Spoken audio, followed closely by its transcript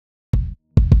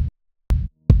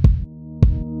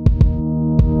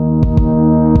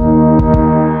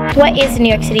What is the New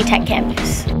York City Tech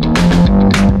Campus?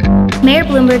 Mayor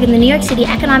Bloomberg and the New York City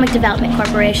Economic Development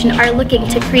Corporation are looking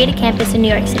to create a campus in New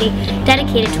York City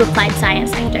dedicated to applied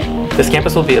science sector. This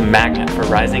campus will be a magnet for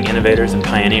rising innovators and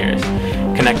pioneers,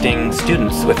 connecting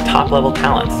students with top-level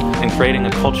talents and creating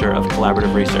a culture of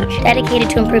collaborative research. Dedicated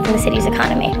to improving the city's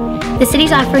economy. The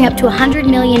city's offering up to $100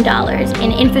 million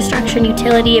in infrastructure and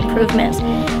utility improvements,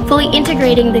 fully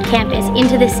integrating the campus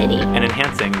into the city and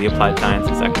enhancing the applied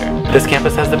sciences sector. This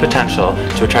campus has the potential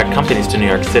to attract companies to New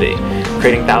York City,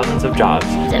 creating thousands of jobs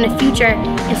and a future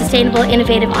in sustainable,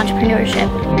 innovative entrepreneurship.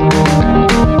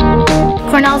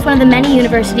 Cornell is one of the many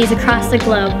universities across the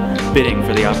globe bidding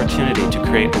for the opportunity to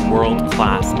create a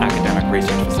world-class academic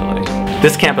research facility.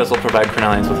 This campus will provide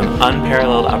Cornellians with an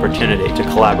unparalleled opportunity to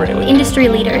collaborate with industry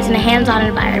leaders in a hands-on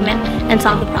environment and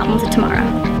solve the problems of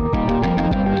tomorrow.